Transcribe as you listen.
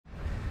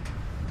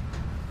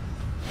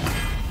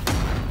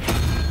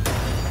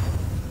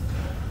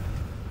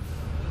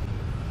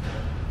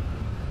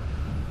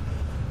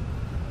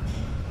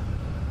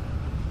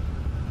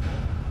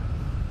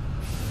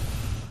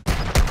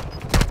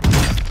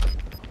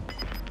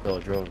Go,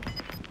 drove.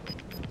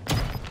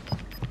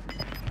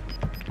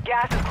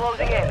 Gas is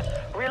closing in.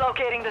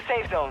 Relocating the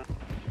safe zone.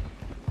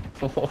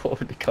 Oh,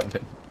 they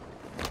coming.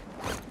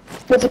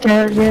 What's a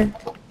target?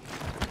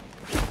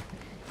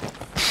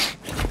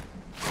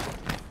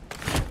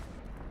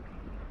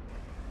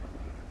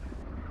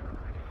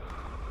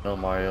 No,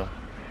 Mario.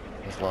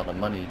 That's a lot of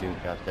money you do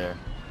got there.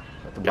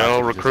 But the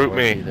Yo, boxes recruit doesn't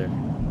work me. either.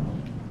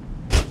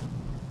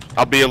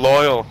 I'll be a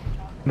loyal.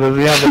 Does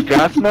he have a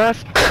gas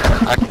mask?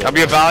 I'll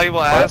be a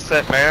valuable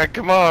asset, man.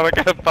 Come on, I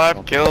got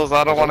 5 kills.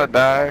 I don't want to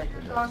die.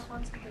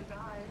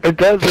 It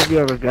does if you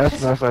have a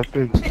gas mask, I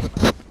think.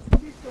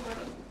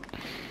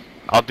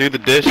 I'll do the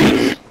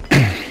dishes.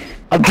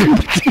 I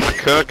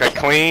cook. I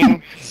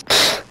clean.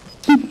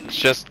 It's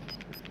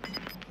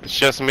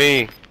just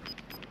me.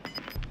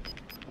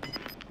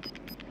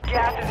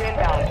 Gas is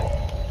inbound.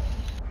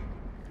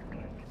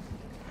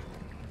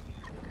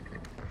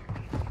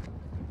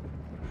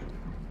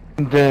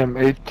 Damn,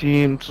 8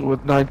 teams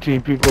with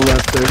 19 people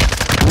left there.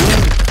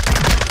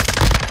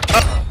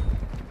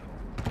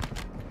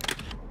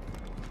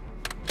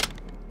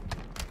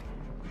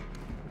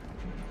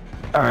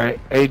 Alright,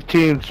 8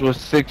 teams with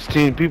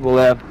 16 people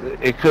left.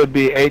 It could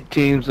be 8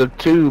 teams of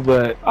 2,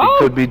 but it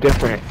could be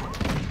different.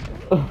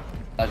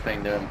 I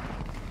think them.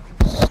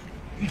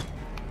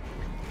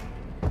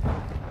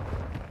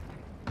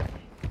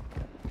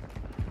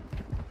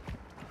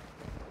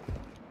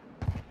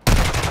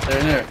 They're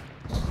in there.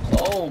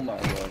 Oh my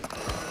god.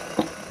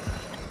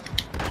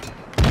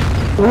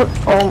 What?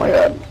 Oh my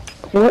god.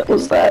 What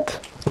was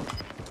that?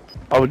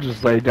 I would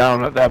just lay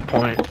down at that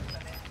point.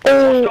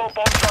 Oh, Hostile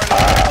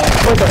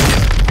bomb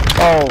target.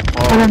 Oh,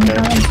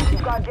 okay.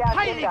 You've got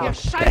gas inbound.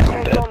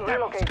 Safe zone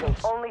relocated.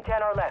 Only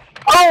 10 are left.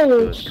 He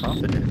oh! was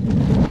confident.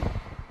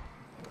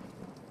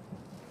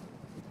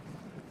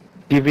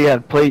 TV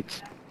had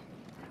plates.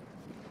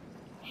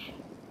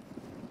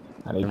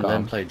 I need Them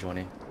limb comms. play,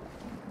 Johnny.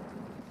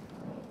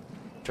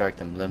 Track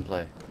them, limb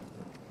play.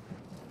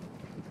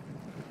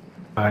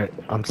 Alright,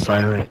 I'm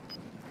silent.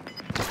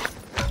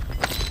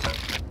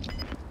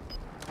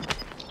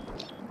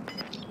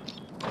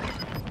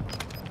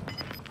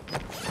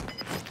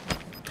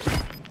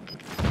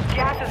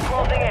 Gas is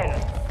closing in.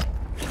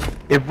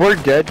 If we're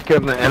dead,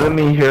 can the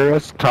enemy hear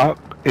us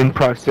talk in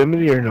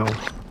proximity or no?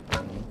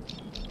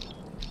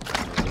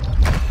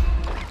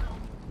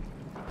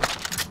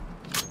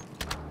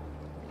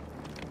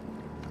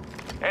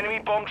 Enemy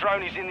bomb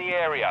drone is in the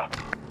area.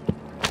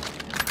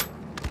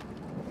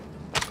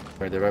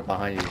 Right, they're right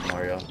behind you,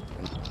 Mario.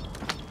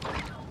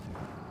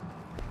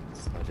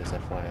 So just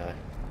FYI.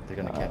 They're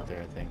gonna camp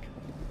there, I think.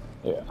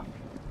 Yeah.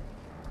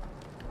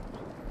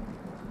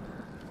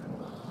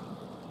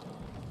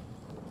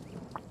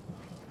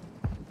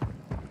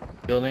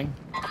 Building.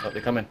 Oh,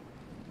 they're coming.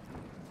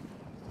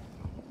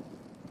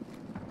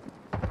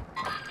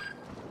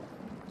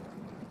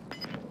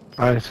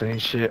 I ain't saying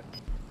shit.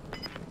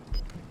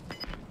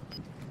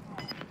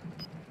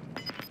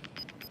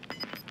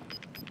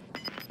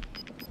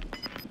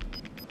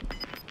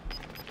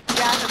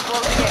 Gas is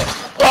closing in.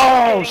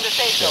 Oh, Getting the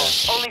safe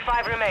zone. Only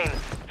 5 remain.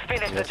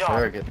 Finish the Yes, job.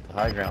 sir. Get the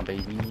high ground,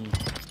 baby.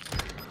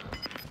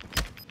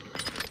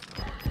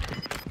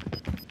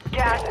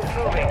 Gas is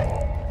moving.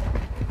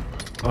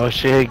 Oh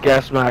shit,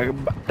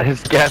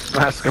 his gas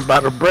mask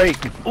about to break.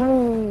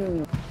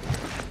 Ooh.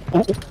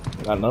 Ooh.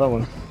 Got another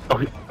one.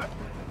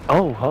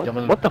 Jump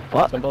on- What the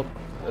fuck? Jump up.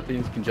 That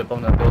thing can jump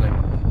on that building.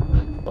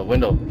 A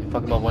window. You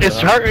fuck him up window. It's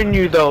hurting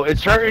you though.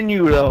 It's hurting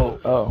you though.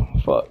 Oh,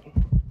 fuck.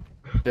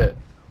 Shit.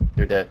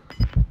 You're dead.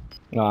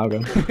 No, I'm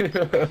good.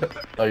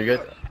 Oh, you're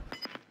good?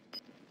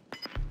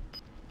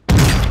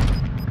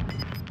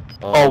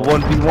 Oh,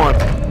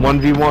 1v1.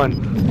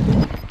 1v1.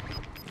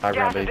 High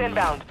ground, Gas is baby.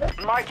 inbound.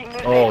 Marking new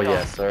safe Oh, zone.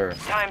 yes, sir.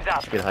 Time's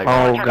up. Get high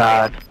ground. Oh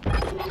god.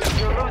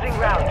 You're losing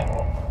ground.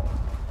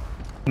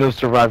 No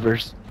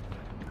survivors.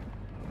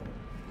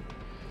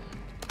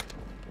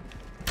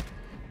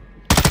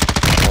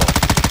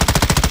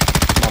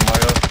 Come on,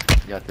 Mario.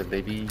 You got the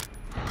baby.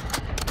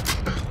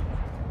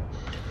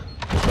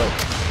 Let's go.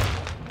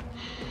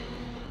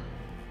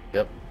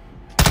 Yep.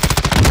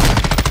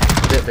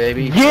 That's it,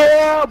 baby.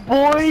 Yeah,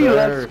 boy. Yes, sir.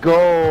 Let's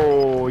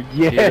go.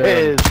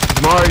 Yes,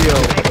 Mario.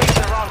 Taking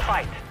the wrong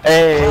fight.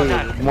 Hey, Well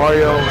done.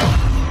 Mario.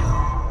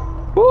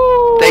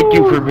 Thank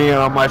you for being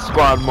on my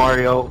squad,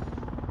 Mario.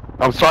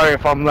 I'm sorry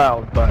if I'm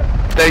loud, but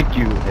thank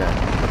you.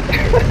 Yeah.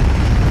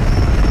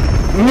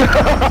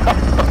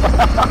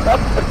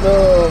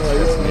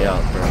 Gets me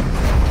out, bro.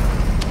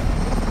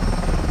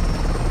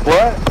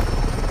 What?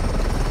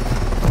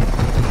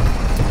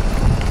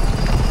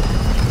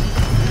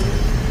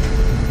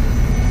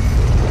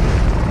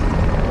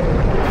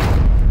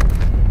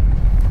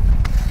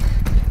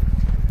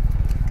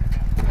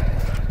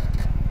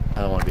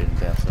 I don't want to be a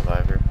damn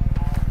survivor.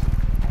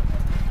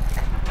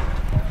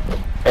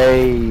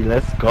 Hey,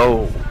 let's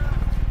go.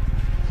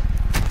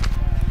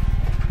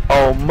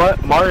 Oh,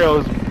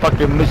 Mario's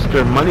fucking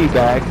Mr.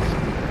 Moneybags.